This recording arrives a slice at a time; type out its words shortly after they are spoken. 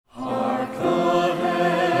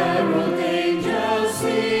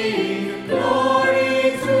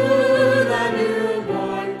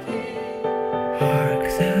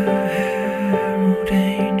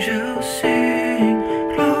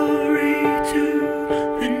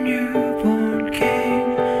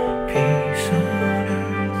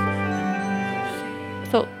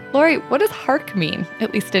Lori, what does hark mean,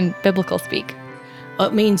 at least in biblical speak? Well,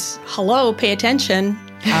 it means, hello, pay attention.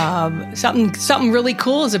 Something really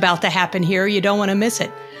cool is about to happen here. You don't want to miss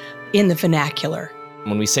it in the vernacular.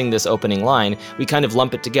 When we sing this opening line, we kind of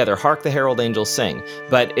lump it together. Hark, the herald angels sing.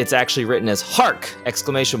 But it's actually written as hark, !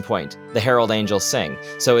 The herald angels sing.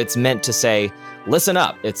 So it's meant to say, listen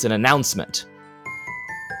up. It's an announcement.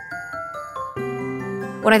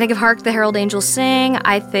 When I think of Hark, the Herald Angels Sing,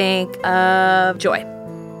 I think of joy.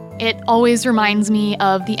 It always reminds me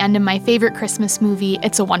of the end of my favorite Christmas movie,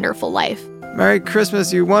 It's a Wonderful Life. Merry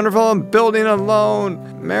Christmas, you wonderful building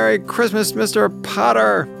alone. Merry Christmas, Mr.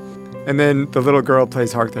 Potter. And then the little girl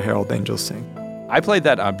plays Hark, the Herald Angels Sing. I played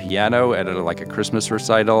that on piano at a Christmas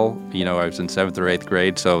recital. I was in 7th or 8th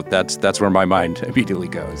grade, so that's where my mind immediately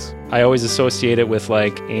goes. I always associate it with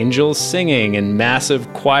angels singing and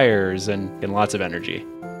massive choirs and lots of energy.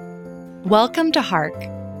 Welcome to Hark,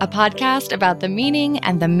 a podcast about the meaning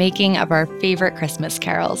and the making of our favorite Christmas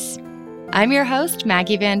carols. I'm your host,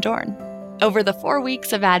 Maggie Van Dorn. Over the 4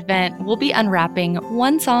 weeks of Advent, we'll be unwrapping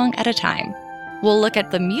one song at a time. We'll look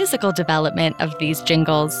at the musical development of these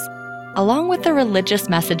jingles, along with the religious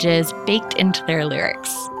messages baked into their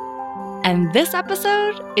lyrics. And this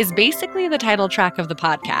episode is basically the title track of the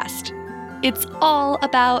podcast. It's all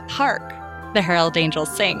about Hark, the Herald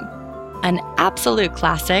Angels Sing, an absolute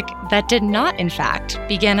classic that did not, in fact,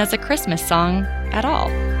 begin as a Christmas song at all.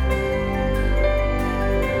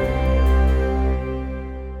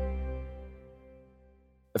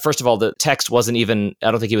 First of all, the text wasn't even, I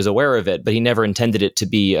don't think he was aware of it, but he never intended it to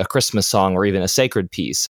be a Christmas song or even a sacred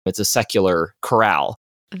piece. It's a secular chorale.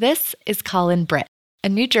 This is Colin Britt, a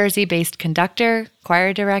New Jersey-based conductor,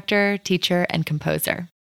 choir director, teacher, and composer.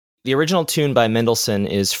 The original tune by Mendelssohn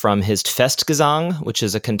is from his Festgesang, which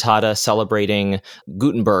is a cantata celebrating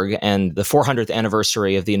Gutenberg and the 400th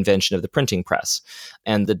anniversary of the invention of the printing press.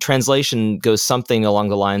 And the translation goes something along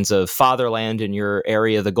the lines of, "Fatherland, in your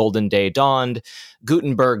area the golden day dawned.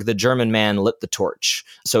 Gutenberg, the German man, lit the torch."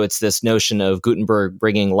 So it's this notion of Gutenberg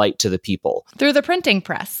bringing light to the people. Through the printing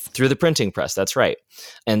press. Through the printing press, that's right.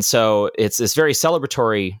 And so it's this very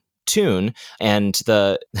celebratory tune, and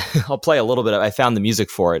I'll play a little bit. I found the music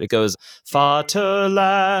for it. It goes,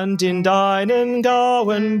 "Vaterland, in deinen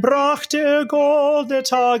Gauen brach der goldene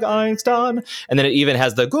Tag einst an." And then it even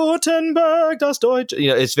has the Gutenberg, das Deutsche.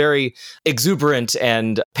 It's very exuberant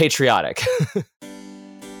and patriotic.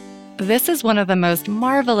 This is one of the most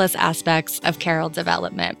marvelous aspects of carol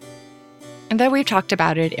development. And though we've talked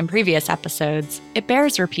about it in previous episodes, it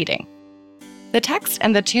bears repeating. The text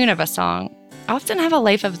and the tune of a song often have a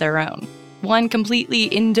life of their own, one completely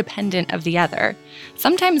independent of the other,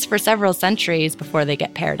 sometimes for several centuries before they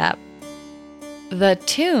get paired up. The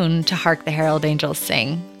tune to Hark the Herald Angels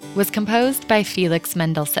Sing was composed by Felix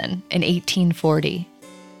Mendelssohn in 1840.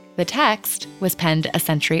 The text was penned a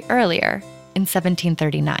century earlier, in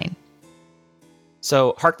 1739.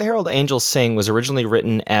 So, Hark the Herald Angels Sing was originally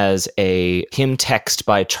written as a hymn text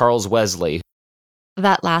by Charles Wesley.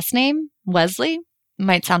 That last name, Wesley,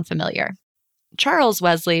 might sound familiar. Charles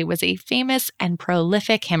Wesley was a famous and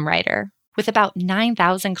prolific hymn writer with about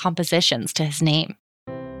 9,000 compositions to his name.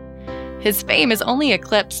 His fame is only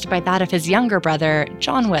eclipsed by that of his younger brother,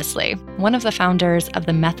 John Wesley, one of the founders of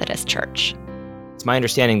the Methodist Church. It's my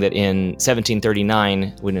understanding that in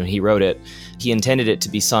 1739, when he wrote it, he intended it to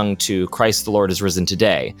be sung to "Christ the Lord is risen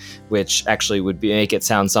today," which actually would make it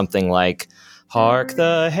sound something like, "Hark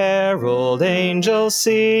the herald angels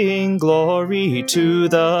sing, glory to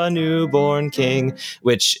the newborn king,"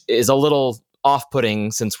 which is a little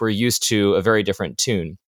off-putting since we're used to a very different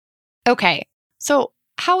tune. Okay, so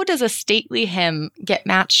how does a stately hymn get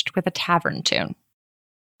matched with a tavern tune?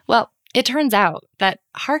 Well, it turns out that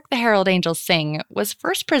Hark the Herald Angels Sing was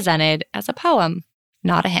first presented as a poem,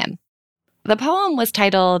 not a hymn. The poem was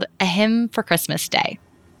titled A Hymn for Christmas Day,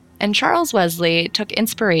 and Charles Wesley took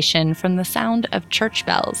inspiration from the sound of church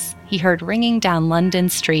bells he heard ringing down London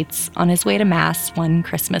streets on his way to Mass one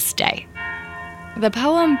Christmas day. The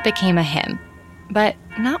poem became a hymn, but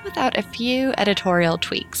not without a few editorial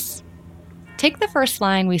tweaks. Take the first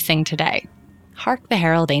line we sing today, Hark the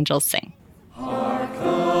Herald Angels Sing. Hark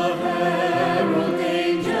the herald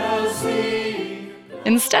angels sing.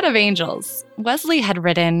 Instead of angels, Wesley had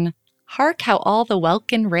written, Hark how all the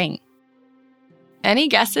welkin ring. Any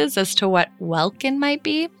guesses as to what welkin might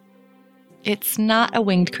be? It's not a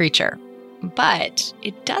winged creature, but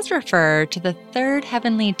it does refer to the third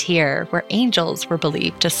heavenly tier where angels were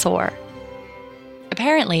believed to soar.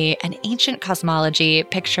 Apparently, an ancient cosmology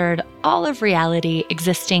pictured all of reality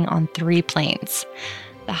existing on 3 planes.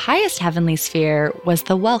 The highest heavenly sphere was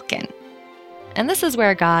the welkin, and this is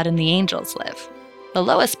where God and the angels live. The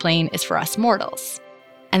lowest plane is for us mortals.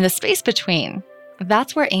 And the space between,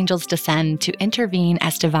 that's where angels descend to intervene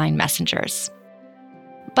as divine messengers.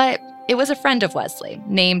 But it was a friend of Wesley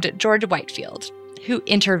named George Whitefield who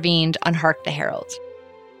intervened on Hark the Herald.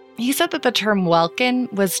 He said that the term welkin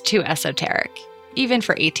was too esoteric, even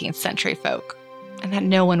for 18th century folk, and that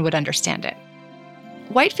no one would understand it.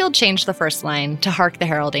 Whitefield changed the first line to Hark the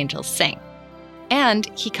Herald Angels Sing, and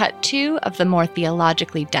he cut 2 of the more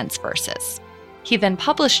theologically dense verses. He then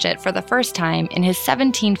published it for the first time in his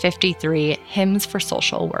 1753 Hymns for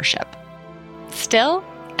Social Worship. Still,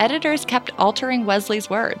 editors kept altering Wesley's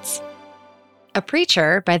words. A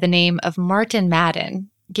preacher by the name of Martin Madden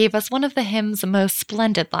gave us one of the hymn's most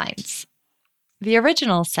splendid lines. The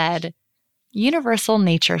original said, "Universal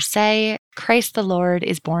nature say, Christ the Lord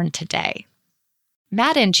is born today."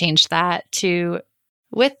 Madden changed that to,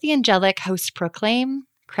 "With the angelic host proclaim,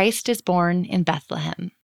 Christ is born in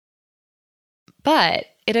Bethlehem." But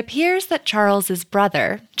it appears that Charles's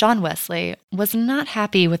brother, John Wesley, was not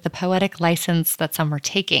happy with the poetic license that some were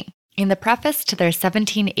taking. In the preface to their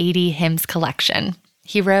 1780 hymns collection,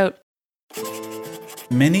 he wrote,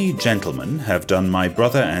 "Many gentlemen have done my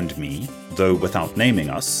brother and me, though without naming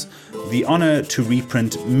us, the honor to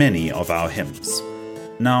reprint many of our hymns.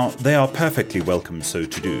 Now, they are perfectly welcome so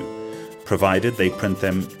to do, provided they print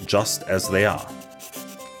them just as they are.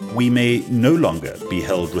 We may no longer be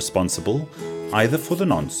held responsible either for the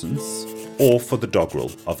nonsense or for the doggerel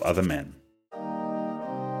of other men."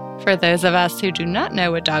 For those of us who do not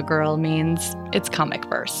know what doggerel means, it's comic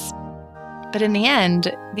verse. But in the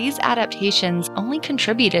end, these adaptations only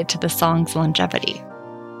contributed to the song's longevity.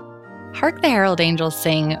 Hark the Herald Angels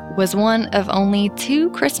Sing was one of only 2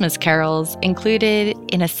 Christmas carols included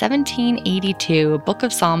in a 1782 Book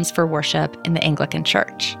of Psalms for Worship in the Anglican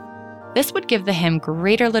Church. This would give the hymn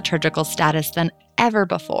greater liturgical status than ever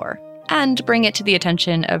before, and bring it to the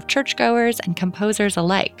attention of churchgoers and composers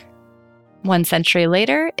alike. 1 century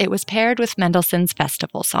later, it was paired with Mendelssohn's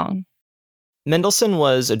Festival Song. Mendelssohn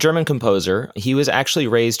was a German composer. He was actually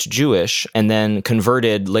raised Jewish and then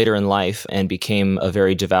converted later in life and became a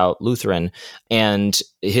very devout Lutheran. And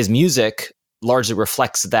his music largely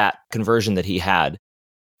reflects that conversion that he had.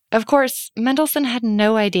 Of course, Mendelssohn had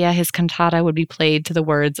no idea his cantata would be played to the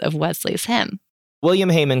words of Wesley's hymn.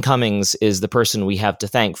 William Hayman Cummings is the person we have to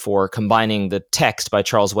thank for combining the text by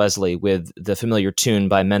Charles Wesley with the familiar tune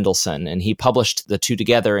by Mendelssohn, and he published the 2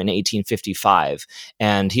 together in 1855,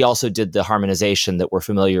 and he also did the harmonization that we're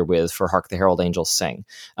familiar with for Hark the Herald Angels Sing,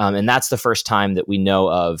 and that's the first time that we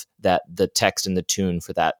know of that the text and the tune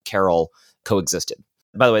for that carol coexisted.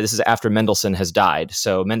 By the way, this is after Mendelssohn has died,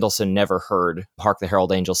 so Mendelssohn never heard Hark the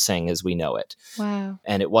Herald Angels Sing as we know it. Wow.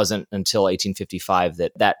 And it wasn't until 1855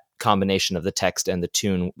 that combination of the text and the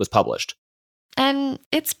tune was published. And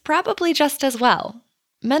it's probably just as well.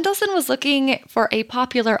 Mendelssohn was looking for a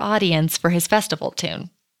popular audience for his festival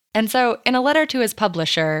tune. And so, in a letter to his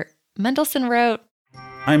publisher, Mendelssohn wrote,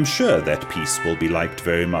 "I'm sure that piece will be liked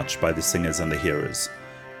very much by the singers and the hearers,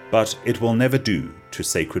 but it will never do to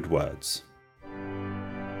sacred words."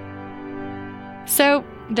 So,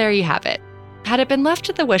 there you have it. Had it been left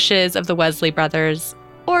to the wishes of the Wesley brothers,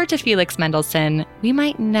 or to Felix Mendelssohn, we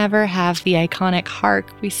might never have the iconic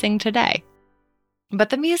Hark we sing today. But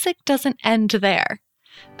the music doesn't end there.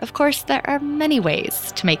 Of course, there are many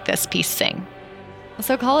ways to make this piece sing.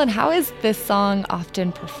 So, Colin, how is this song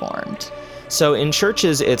often performed? So in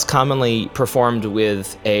churches, it's commonly performed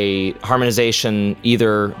with a harmonization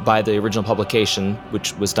either by the original publication,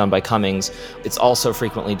 which was done by Cummings. It's also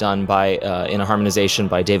frequently done by in a harmonization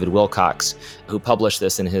by David Wilcox, who published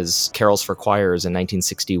this in his Carols for Choirs in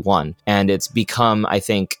 1961. And it's become, I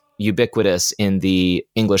think, ubiquitous in the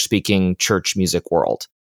English-speaking church music world.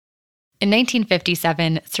 In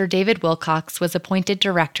 1957, Sir David Wilcox was appointed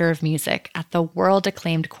Director of Music at the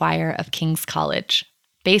world-acclaimed choir of King's College,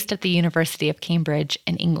 based at the University of Cambridge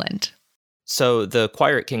in England. So the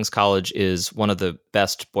choir at King's College is one of the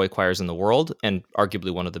best boy choirs in the world, and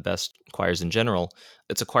arguably one of the best choirs in general.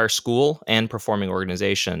 It's a choir school and performing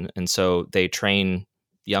organization, and so they train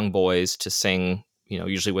young boys to sing,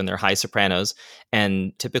 usually when they're high sopranos,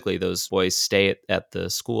 and typically those boys stay at the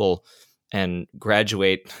school and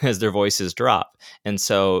graduate as their voices drop. And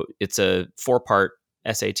so it's a 4-part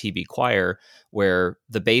SATB choir where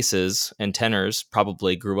the basses and tenors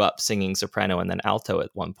probably grew up singing soprano and then alto at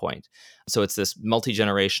one point. So it's this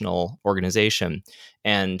multi-generational organization.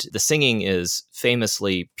 And the singing is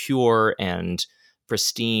famously pure and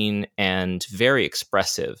pristine and very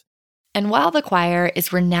expressive. And while the choir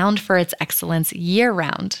is renowned for its excellence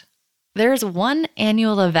year-round, there is one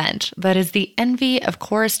annual event that is the envy of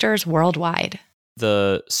choristers worldwide.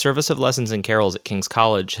 The service of lessons and carols at King's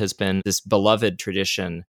College has been this beloved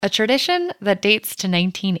tradition. A tradition that dates to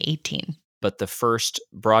 1918. But the first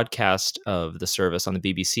broadcast of the service on the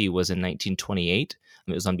BBC was in 1928.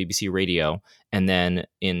 It was on BBC Radio. And then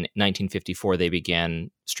in 1954, they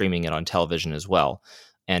began streaming it on television as well.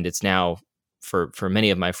 And it's now, for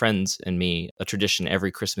many of my friends and me, a tradition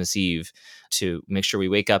every Christmas Eve to make sure we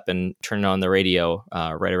wake up and turn on the radio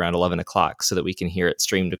right around 11 o'clock so that we can hear it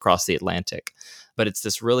streamed across the Atlantic. But it's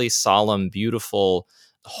this really solemn, beautiful,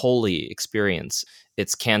 holy experience.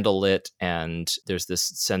 It's candlelit, and there's this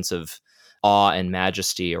sense of awe and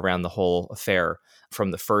majesty around the whole affair,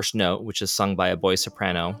 from the first note, which is sung by a boy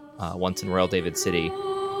soprano once in Royal David City,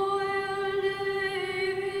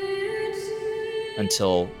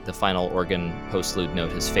 until the final organ postlude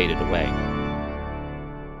note has faded away.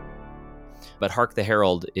 But Hark the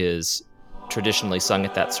Herald is traditionally sung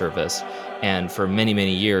at that service, and for many,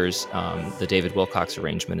 many years, the David Wilcox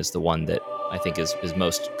arrangement is the one that I think is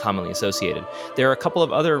most commonly associated. There are a couple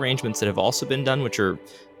of other arrangements that have also been done, which are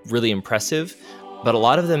really impressive, but a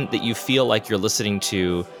lot of them that you feel like you're listening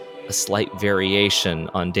to a slight variation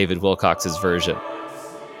on David Wilcox's version.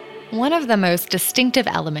 One of the most distinctive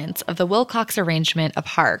elements of the Wilcox arrangement of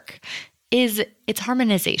Hark is its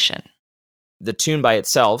harmonization. The tune by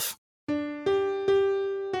itself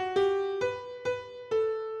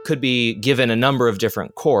could be given a number of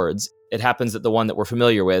different chords. It happens that the one that we're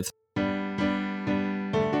familiar with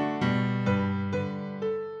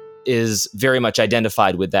is very much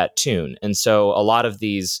identified with that tune. And so a lot of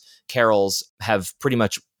these carols have pretty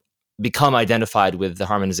much become identified with the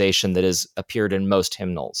harmonization that has appeared in most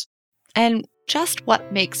hymnals. And just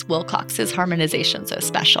what makes Wilcox's harmonization so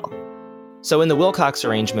special? So in the Wilcox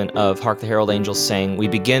arrangement of Hark the Herald Angels Sing, we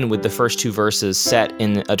begin with the first two verses set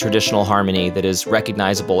in a traditional harmony that is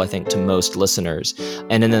recognizable, I think, to most listeners.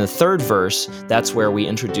 And then in the third verse, that's where we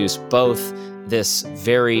introduce both this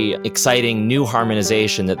very exciting new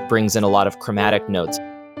harmonization that brings in a lot of chromatic notes.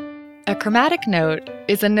 A chromatic note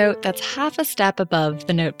is a note that's half a step above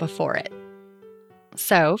the note before it.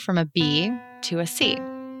 So from a B to a C,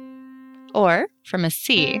 or from a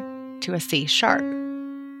C to a C sharp.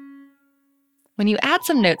 When you add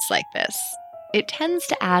some notes like this, it tends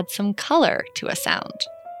to add some color to a sound,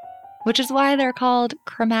 which is why they're called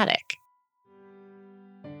chromatic.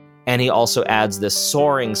 And he also adds this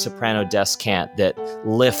soaring soprano descant that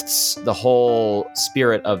lifts the whole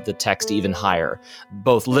spirit of the text even higher,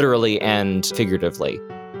 both literally and figuratively.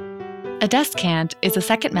 A descant is a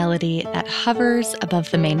second melody that hovers above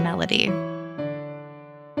the main melody.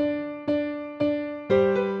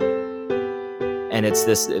 And it's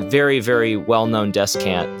this very, very well-known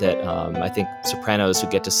descant that I think sopranos who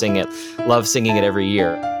get to sing it love singing it every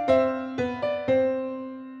year.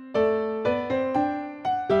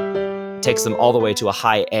 It takes them all the way to a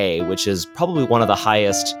high A, which is probably one of the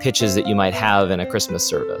highest pitches that you might have in a Christmas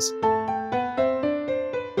service.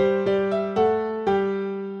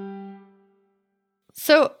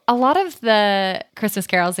 So a lot of the Christmas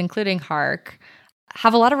carols, including Hark,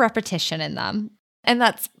 have a lot of repetition in them. And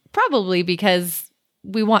that's probably because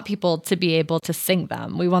we want people to be able to sing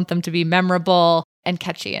them. We want them to be memorable and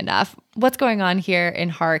catchy enough. What's going on here in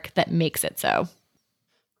Hark that makes it so?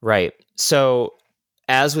 Right. So,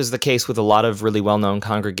 as was the case with a lot of really well-known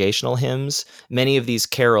congregational hymns, many of these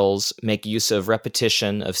carols make use of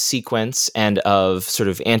repetition, of sequence, and of sort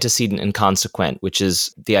of antecedent and consequent, which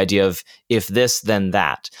is the idea of if this, then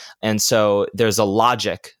that. And so there's a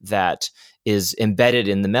logic that is embedded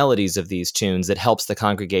in the melodies of these tunes that helps the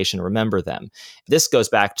congregation remember them. This goes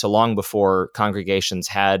back to long before congregations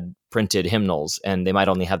had printed hymnals, and they might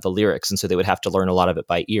only have the lyrics, and so they would have to learn a lot of it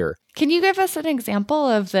by ear. Can you give us an example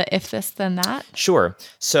of the if this, then that? Sure.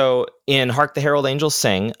 So in Hark the Herald Angels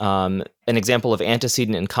Sing, an example of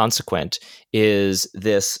antecedent and consequent is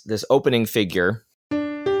this opening figure.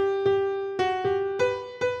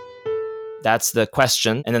 That's the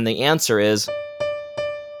question, and then the answer is...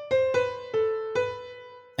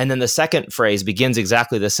 And then the second phrase begins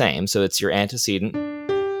exactly the same, so it's your antecedent.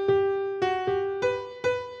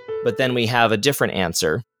 But then we have a different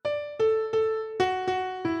answer.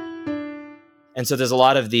 And so there's a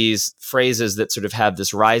lot of these phrases that sort of have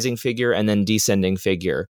this rising figure and then descending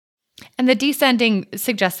figure. And the descending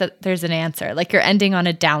suggests that there's an answer, like you're ending on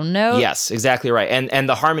a down note. Yes, exactly right. And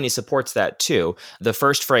the harmony supports that too. The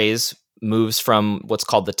first phrase moves from what's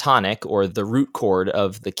called the tonic, or the root chord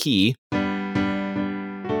of the key,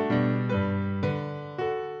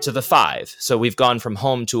 to the 5. So we've gone from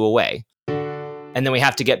home to away. And then we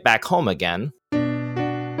have to get back home again.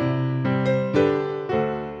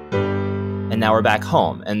 And now we're back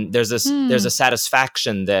home. And there's a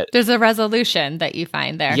satisfaction that there's a resolution that you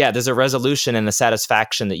find there. Yeah, there's a resolution and a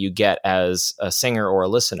satisfaction that you get as a singer or a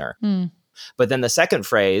listener. But then the second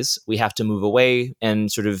phrase, we have to move away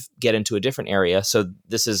and sort of get into a different area. So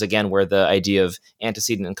this is, again, where the idea of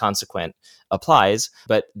antecedent and consequent applies.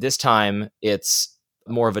 But this time, it's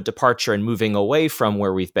more of a departure and moving away from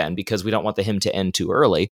where we've been because we don't want the hymn to end too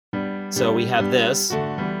early. So we have this.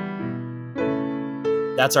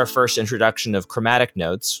 That's our first introduction of chromatic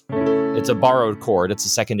notes. It's a borrowed chord. It's a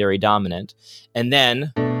secondary dominant. And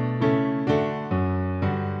then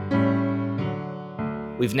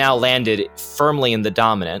we've now landed firmly in the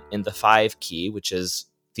dominant, in the 5 key, which is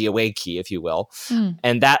the away key, if you will.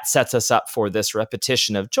 And that sets us up for this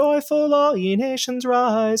repetition of joyful all ye nations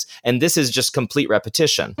rise. And this is just complete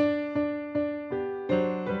repetition.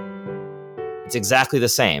 It's exactly the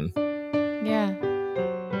same. Yeah.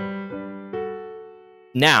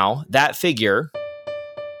 Now, that figure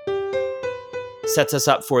sets us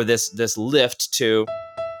up for this lift to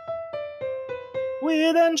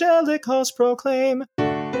with angelic host proclaim.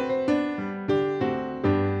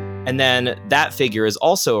 And then that figure is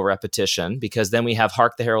also a repetition because then we have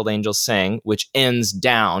Hark the Herald Angels Sing, which ends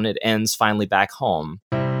down. It ends finally back home.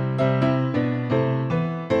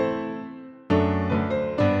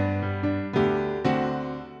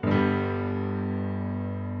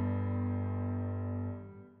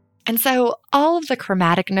 And so all of the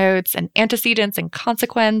chromatic notes and antecedents and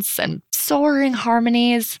consequence and soaring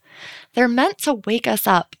harmonies, they're meant to wake us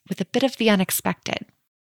up with a bit of the unexpected.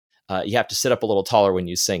 You have to sit up a little taller when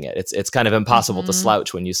you sing it. It's kind of impossible to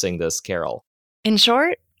slouch when you sing this carol. In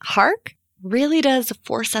short, Hark really does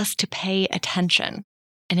force us to pay attention.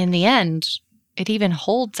 And in the end, it even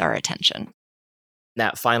holds our attention.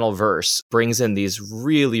 That final verse brings in these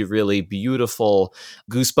really, really beautiful,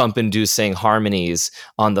 goosebump-inducing harmonies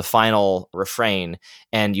on the final refrain.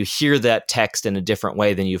 And you hear that text in a different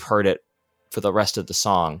way than you've heard it for the rest of the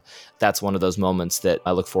song. That's one of those moments that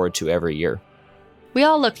I look forward to every year. We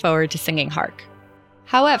all look forward to singing Hark.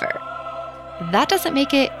 However, that doesn't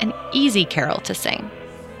make it an easy carol to sing.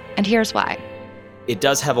 And here's why. It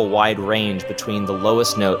does have a wide range between the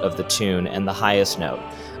lowest note of the tune and the highest note.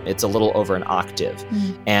 It's a little over an octave.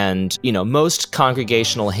 And, most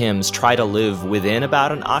congregational hymns try to live within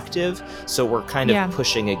about an octave, so we're kind of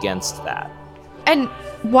pushing against that. And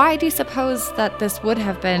why do you suppose that this would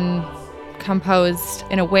have been composed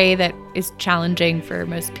in a way that is challenging for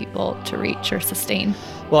most people to reach or sustain?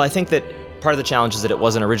 Well, I think that part of the challenge is that it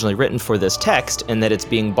wasn't originally written for this text and that it's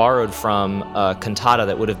being borrowed from a cantata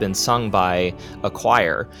that would have been sung by a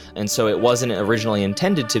choir. And so it wasn't originally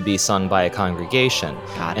intended to be sung by a congregation.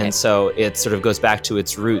 Got it. And so it sort of goes back to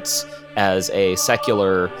its roots as a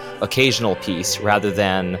secular occasional piece rather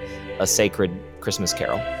than a sacred Christmas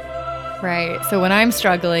carol. Right. So when I'm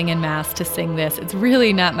struggling in Mass to sing this, it's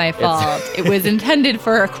really not my fault. It was intended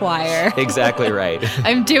for a choir. Exactly right.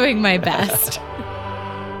 I'm doing my best.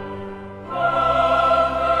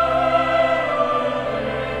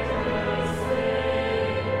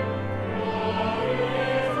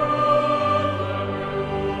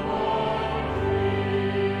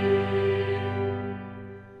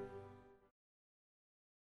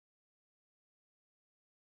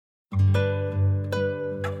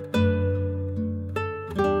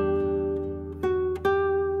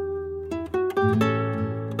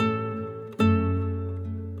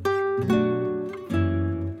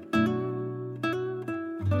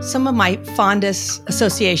 Some of my fondest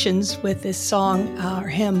associations with this song or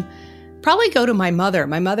hymn probably go to my mother.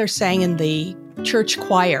 My mother sang in the church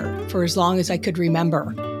choir for as long as I could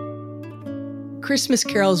remember. Christmas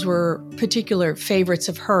carols were particular favorites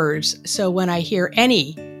of hers, so when I hear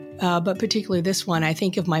any, but particularly this one, I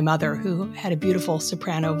think of my mother, who had a beautiful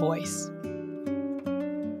soprano voice.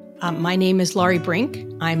 My name is Laurie Brink.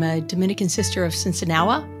 I'm a Dominican sister of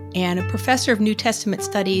Sinsinawa and a professor of New Testament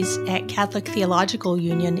studies at Catholic Theological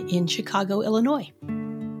Union in Chicago, Illinois.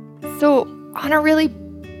 So, on a really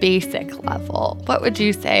basic level, what would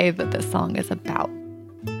you say that this song is about?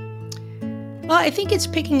 Well, I think it's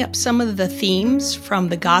picking up some of the themes from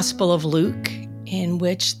the Gospel of Luke, in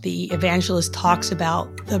which the evangelist talks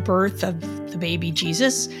about the birth of the baby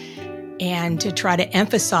Jesus, and to try to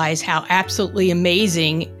emphasize how absolutely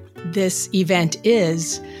amazing this event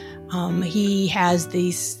is. He has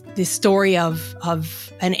this story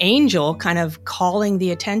of an angel kind of calling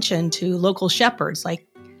the attention to local shepherds, like,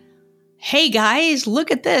 hey guys,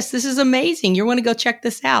 look at this. This is amazing. You want to go check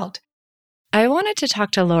this out. I wanted to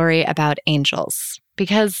talk to Laurie about angels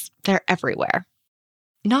because they're everywhere.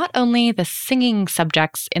 Not only the singing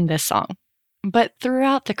subjects in this song, but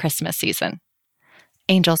throughout the Christmas season.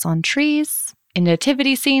 angels on trees, in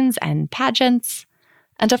nativity scenes and pageants.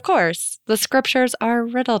 And of course, the scriptures are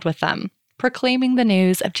riddled with them, proclaiming the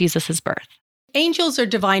news of Jesus' birth. Angels are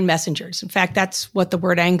divine messengers. In fact, that's what the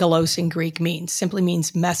word angelos in Greek means, simply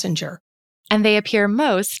means messenger. And they appear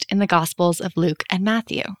most in the Gospels of Luke and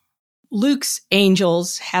Matthew. Luke's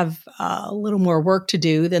angels have a little more work to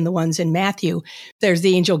do than the ones in Matthew. There's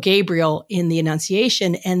the angel Gabriel in the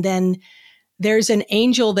Annunciation, and then there's an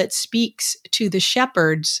angel that speaks to the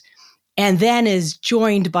shepherds and then is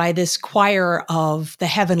joined by this choir of the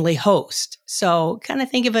heavenly host. So kind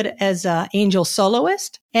of think of it as an angel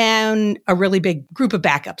soloist and a really big group of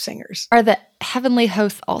backup singers. Are the heavenly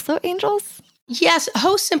hosts also angels? Yes,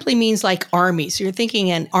 host simply means like army. So you're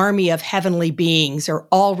thinking an army of heavenly beings are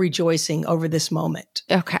all rejoicing over this moment.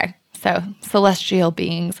 Okay, so celestial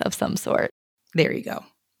beings of some sort. There you go.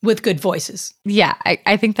 With good voices. Yeah,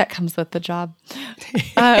 I think that comes with the job.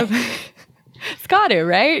 It's got to,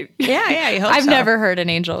 right? Yeah, I hope I've so. never heard an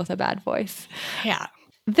angel with a bad voice. Yeah.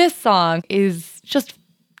 This song is just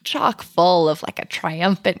chock full of like a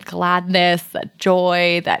triumphant gladness, a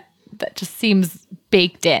joy that just seems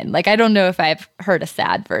baked in. Like, I don't know if I've heard a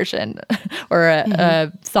sad version or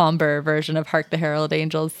a somber version of Hark the Herald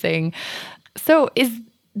Angels Sing. So is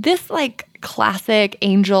this like classic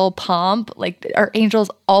angel pomp? Like, are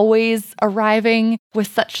angels always arriving with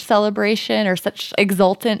such celebration or such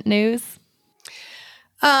exultant news?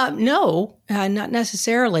 No, not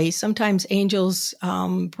necessarily. Sometimes angels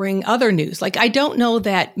bring other news. Like, I don't know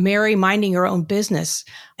that Mary, minding her own business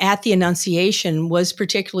at the Annunciation, was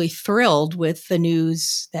particularly thrilled with the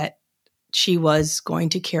news that she was going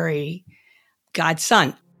to carry God's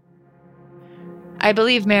son. I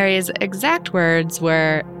believe Mary's exact words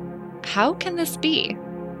were, "How can this be?"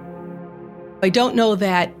 I don't know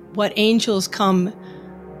that what angels come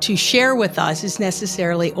to share with us is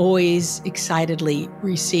necessarily always excitedly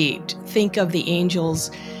received. Think of the angels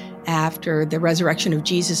after the resurrection of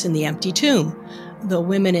Jesus in the empty tomb. The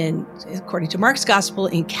women, according to Mark's gospel,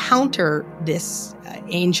 encounter this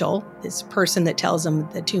angel, this person that tells them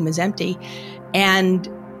the tomb is empty, and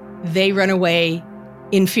they run away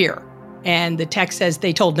in fear. And the text says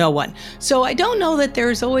they told no one. So I don't know that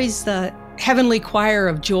there's always the heavenly choir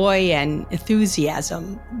of joy and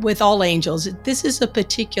enthusiasm with all angels. This is a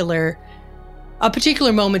particular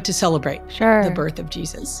moment to celebrate the birth of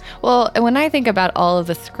Jesus. Well, when I think about all of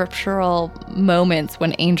the scriptural moments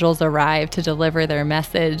when angels arrive to deliver their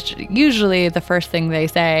message, usually the first thing they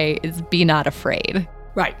say is, "Be not afraid."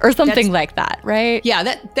 Right. Or something like that, right?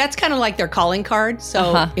 Yeah, that's kind of like their calling card.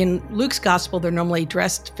 So in Luke's gospel, they're normally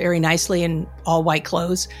dressed very nicely in all white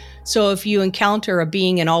clothes. So if you encounter a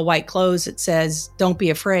being in all white clothes that says, "Don't be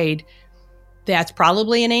afraid," that's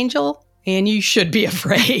probably an angel, and you should be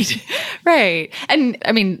afraid. Right. And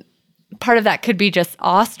I mean, part of that could be just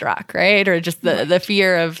awestruck, right? Or just the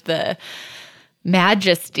fear of the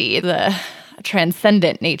majesty, the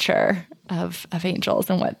transcendent nature of angels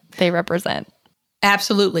and what they represent.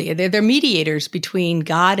 Absolutely. They're mediators between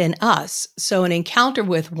God and us. So an encounter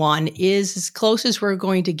with one is as close as we're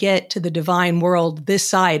going to get to the divine world this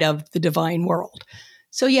side of the divine world.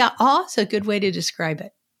 So yeah, awe is a good way to describe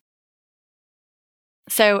it.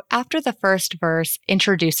 So after the first verse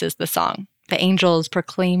introduces the song, the angels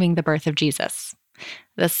proclaiming the birth of Jesus,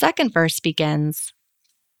 the second verse begins,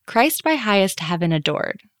 "Christ by highest heaven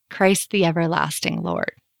adored, Christ the everlasting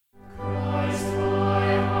Lord."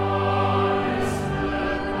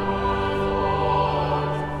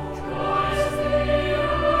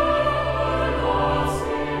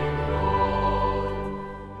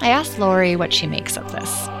 I asked Lori what she makes of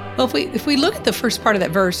this. Well, if we look at the first part of that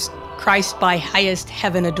verse, Christ by highest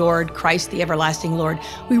heaven adored, Christ the everlasting Lord,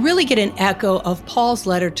 we really get an echo of Paul's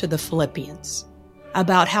letter to the Philippians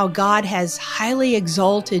about how God has highly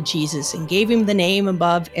exalted Jesus and gave him the name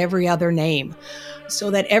above every other name, so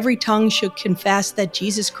that every tongue should confess that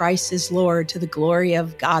Jesus Christ is Lord, to the glory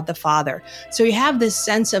of God the Father. So you have this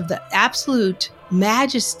sense of the absolute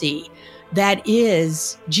majesty that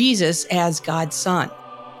is Jesus as God's Son.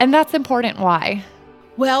 And that's important. Why?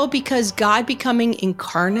 Well, because God becoming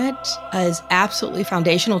incarnate is absolutely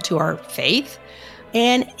foundational to our faith,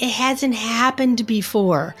 and it hasn't happened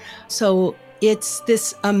before. So it's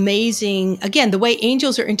this amazing, again, the way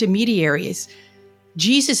angels are intermediaries.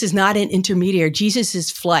 Jesus is not an intermediary. Jesus is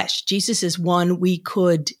flesh. Jesus is one we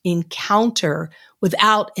could encounter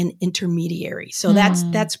without an intermediary. So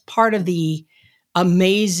that's part of the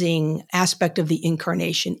amazing aspect of the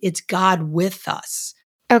incarnation. It's God with us.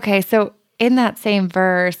 Okay, so in that same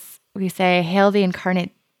verse, we say, "Hail the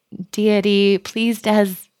incarnate deity, pleased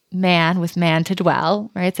as man with man to dwell,"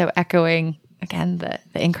 right? So echoing again, the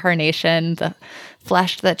incarnation, the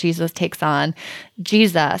flesh that Jesus takes on.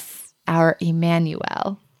 Jesus, our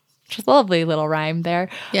Emmanuel, which is a lovely little rhyme there.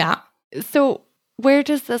 Yeah. So where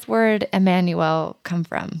does this word Emmanuel come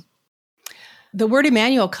from? The word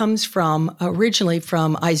Emmanuel comes from originally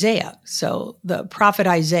from Isaiah. So the prophet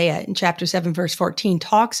Isaiah in chapter 7, verse 14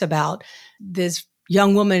 talks about this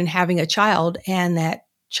young woman having a child, and that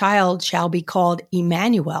child shall be called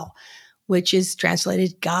Emmanuel, which is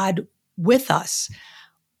translated God with us.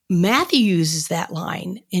 Matthew uses that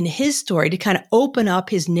line in his story to kind of open up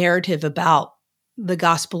his narrative about the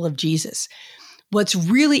gospel of Jesus. What's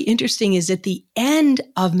really interesting is at the end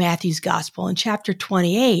of Matthew's gospel, in chapter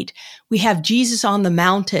 28, we have Jesus on the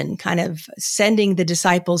mountain kind of sending the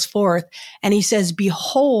disciples forth. And he says,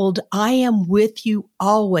 "Behold, I am with you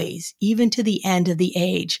always, even to the end of the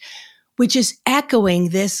age," which is echoing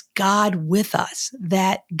this God with us,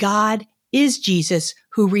 that God is Jesus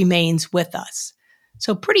who remains with us.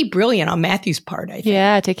 So pretty brilliant on Matthew's part, I think.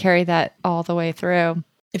 Yeah, to carry that all the way through.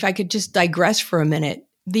 If I could just digress for a minute,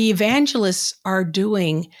 the evangelists are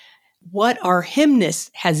doing what our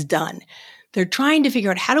hymnist has done. They're trying to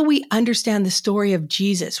figure out, how do we understand the story of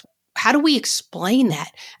Jesus? How do we explain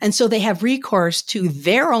that? And so they have recourse to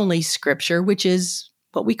their only scripture, which is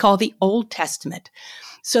what we call the Old Testament.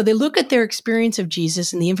 So they look at their experience of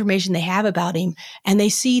Jesus and the information they have about him, and they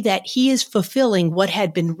see that he is fulfilling what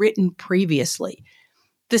had been written previously.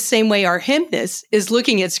 The same way our hymnist is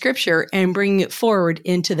looking at scripture and bringing it forward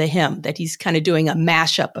into the hymn, that he's kind of doing a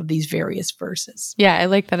mashup of these various verses. Yeah, I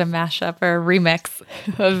like that, a mashup or a remix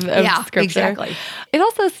of scripture. Exactly. It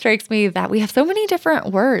also strikes me that we have so many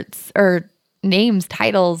different words or names,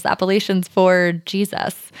 titles, appellations for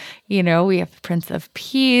Jesus. You know, we have Prince of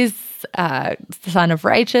Peace, Son of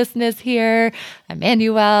Righteousness here,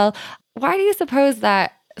 Emmanuel. Why do you suppose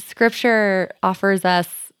that scripture offers us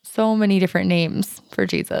so many different names for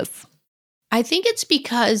Jesus? I think it's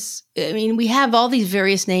because, we have all these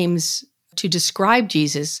various names to describe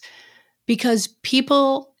Jesus because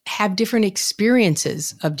people have different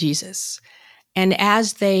experiences of Jesus. And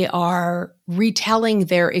as they are retelling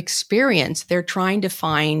their experience, they're trying to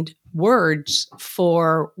find words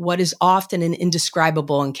for what is often an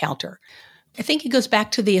indescribable encounter. I think it goes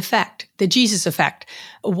back to the effect, the Jesus effect.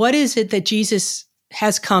 What is it that Jesus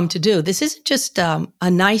has come to do? This isn't just a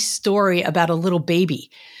nice story about a little baby.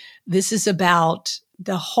 This is about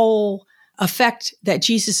the whole effect that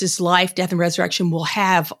Jesus' life, death, and resurrection will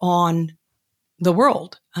have on the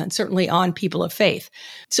world, and certainly on people of faith.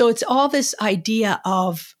 So it's all this idea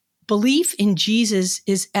of belief in Jesus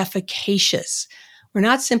is efficacious. We're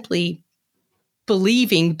not simply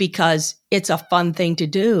believing because it's a fun thing to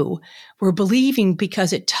do. We're believing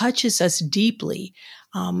because it touches us deeply.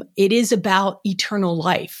 It is about eternal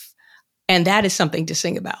life, and that is something to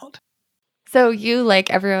sing about. So you, like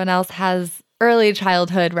everyone else, has early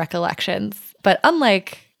childhood recollections, but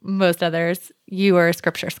unlike most others, you are a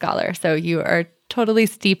scripture scholar. So you are totally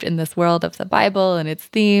steeped in this world of the Bible and its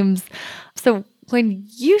themes. So when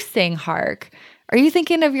you sing Hark, are you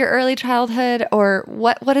thinking of your early childhood, or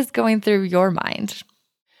what is going through your mind?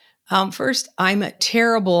 First, I'm a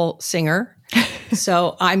terrible singer.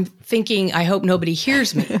 So I'm thinking, I hope nobody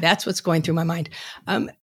hears me. That's what's going through my mind.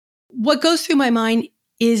 What goes through my mind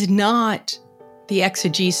is not the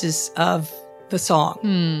exegesis of the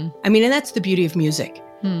song. And that's the beauty of music.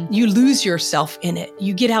 You lose yourself in it.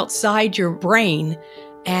 You get outside your brain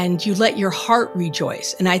and you let your heart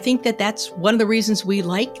rejoice. And I think that that's one of the reasons we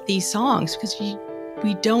like these songs, because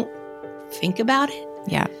we don't think about it.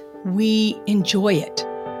 Yeah. We enjoy it.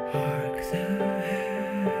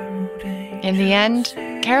 In the end,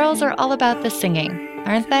 carols are all about the singing,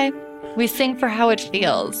 aren't they? We sing for how it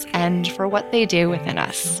feels and for what they do within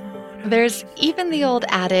us. There's even the old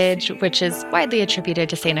adage, which is widely attributed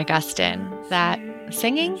to St. Augustine, that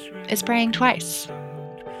singing is praying twice.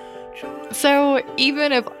 So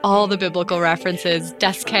even if all the biblical references,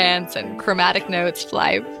 descants, and chromatic notes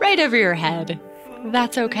fly right over your head,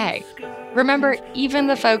 that's okay. Remember, even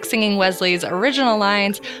the folks singing Wesley's original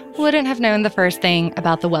lines wouldn't have known the first thing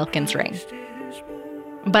about the Wilkins ring.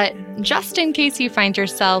 But just in case you find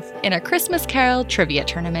yourself in a Christmas Carol trivia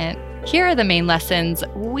tournament, here are the main lessons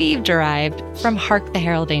we've derived from Hark the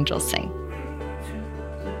Herald Angels Sing.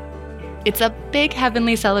 It's a big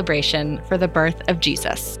heavenly celebration for the birth of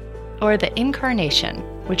Jesus, or the Incarnation,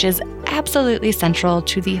 which is absolutely central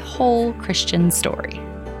to the whole Christian story.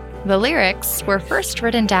 The lyrics were first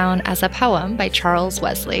written down as a poem by Charles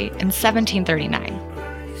Wesley in 1739.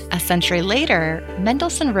 A century later,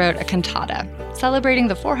 Mendelssohn wrote a cantata celebrating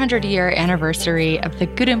the 400-year anniversary of the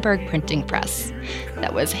Gutenberg printing press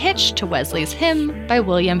that was hitched to Wesley's hymn by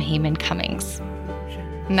William Hayman Cummings.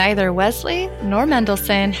 Neither Wesley nor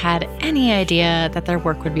Mendelssohn had any idea that their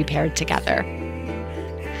work would be paired together.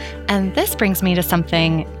 And this brings me to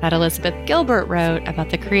something that Elizabeth Gilbert wrote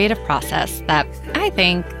about the creative process that I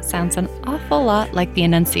think sounds an awful lot like the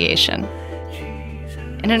Annunciation.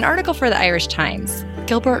 In an article for the Irish Times,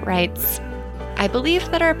 Gilbert writes, "I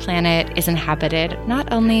believe that our planet is inhabited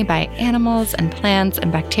not only by animals and plants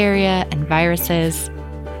and bacteria and viruses,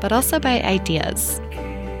 but also by ideas."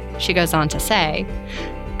 She goes on to say,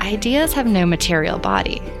 "Ideas have no material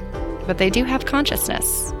body, but they do have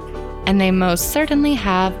consciousness, and they most certainly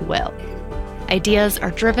have will. Ideas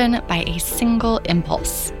are driven by a single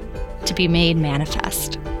impulse, to be made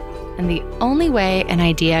manifest. And the only way an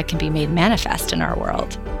idea can be made manifest in our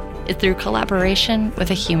world is through collaboration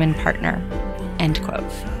with a human partner." End quote.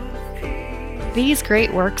 These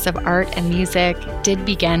great works of art and music did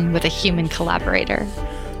begin with a human collaborator.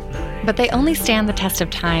 But they only stand the test of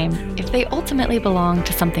time if they ultimately belong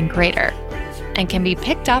to something greater and can be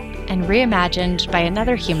picked up and reimagined by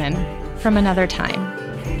another human from another time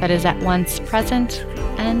that is at once present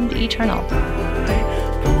and eternal.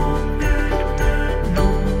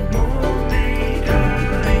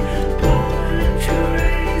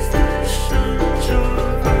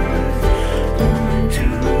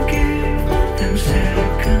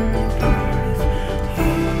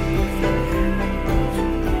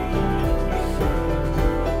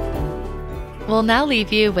 We'll now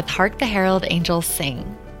leave you with Hark the Herald Angels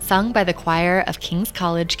Sing, sung by the choir of King's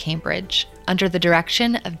College, Cambridge, under the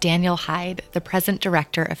direction of Daniel Hyde, the present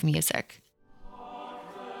director of music.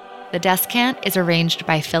 The descant is arranged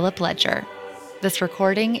by Philip Ledger. This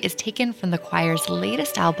recording is taken from the choir's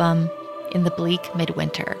latest album, In the Bleak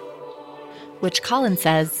Midwinter, which Colin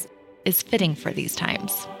says is fitting for these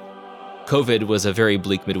times. COVID was a very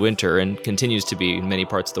bleak midwinter and continues to be in many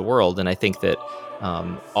parts of the world. And I think that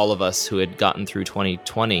all of us who had gotten through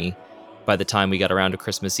 2020, by the time we got around to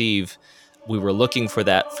Christmas Eve, we were looking for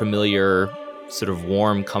that familiar, sort of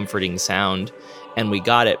warm, comforting sound. And we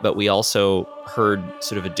got it, but we also heard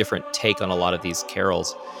sort of a different take on a lot of these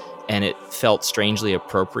carols. And it felt strangely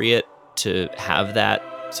appropriate to have that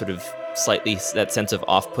sort of slightly, that sense of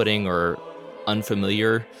off-putting or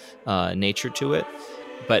unfamiliar nature to it.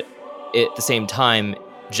 But at the same time,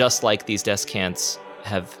 just like these descants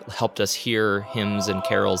have helped us hear hymns and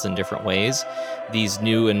carols in different ways, these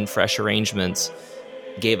new and fresh arrangements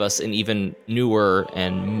gave us an even newer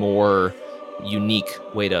and more unique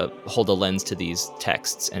way to hold a lens to these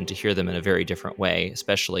texts and to hear them in a very different way,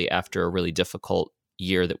 especially after a really difficult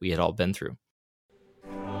year that we had all been through.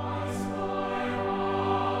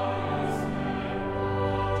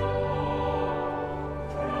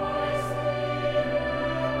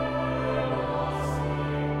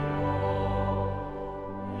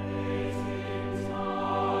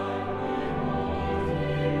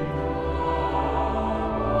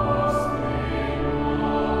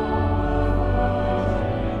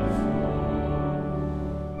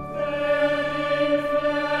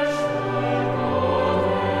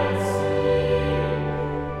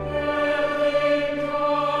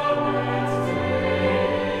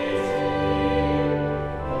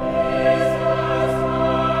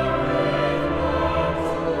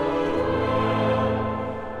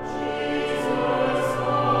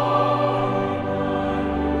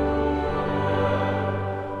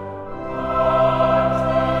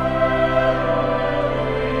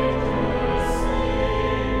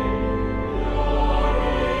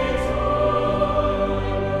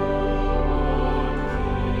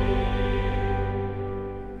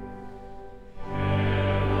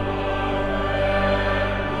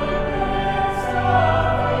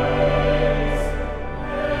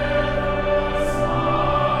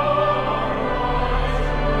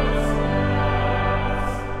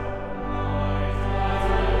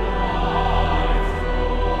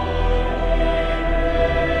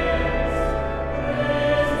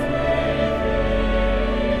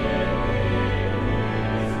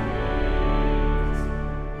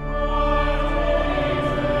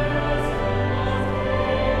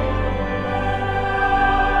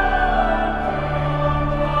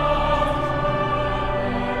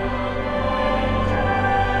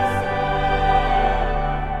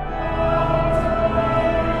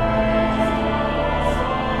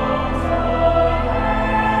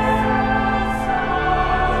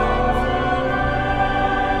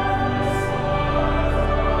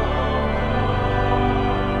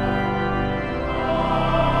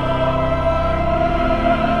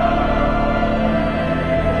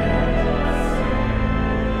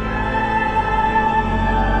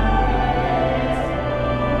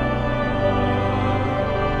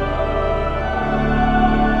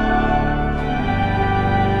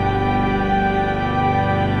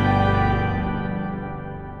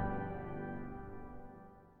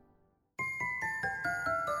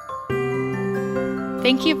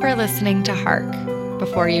 Thank you for listening to Hark.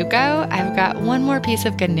 Before you go, I've got one more piece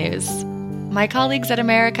of good news. My colleagues at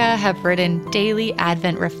America have written daily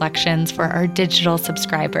Advent reflections for our digital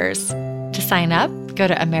subscribers. To sign up, go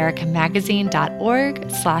to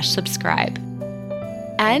americanmagazine.org/subscribe.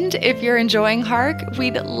 And if you're enjoying Hark,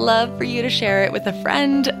 we'd love for you to share it with a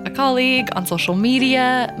friend, a colleague, on social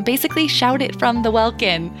media. Basically, shout it from the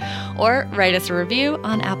Welkin. Or write us a review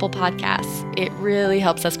on Apple Podcasts. It really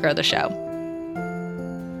helps us grow the show.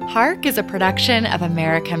 Hark is a production of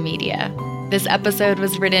America Media. This episode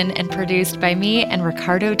was written and produced by me and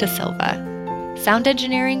Ricardo da Silva. Sound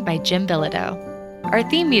engineering by Jim Bilodeau. Our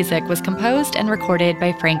theme music was composed and recorded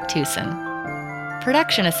by Frank Tucson.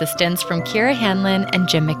 Production assistance from Kira Hanlon and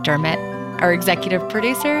Jim McDermott. Our executive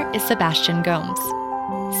producer is Sebastian Gomes.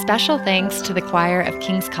 Special thanks to the choir of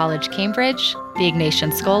King's College, Cambridge, the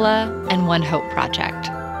Ignatian Schola, and One Hope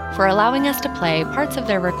Project for allowing us to play parts of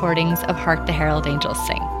their recordings of Hark the Herald Angels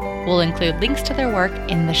Sing. We'll include links to their work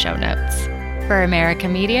in the show notes. For America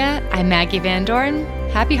Media, I'm Maggie Van Dorn.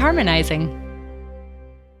 Happy harmonizing.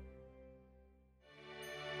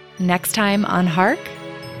 Next time on Hark.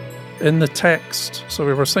 In the text, so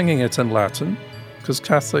we were singing it in Latin, because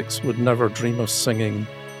Catholics would never dream of singing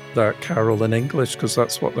that carol in English, because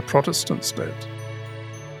that's what the Protestants did.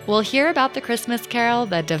 We'll hear about the Christmas carol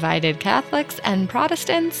that divided Catholics and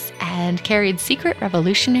Protestants and carried secret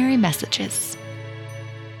revolutionary messages.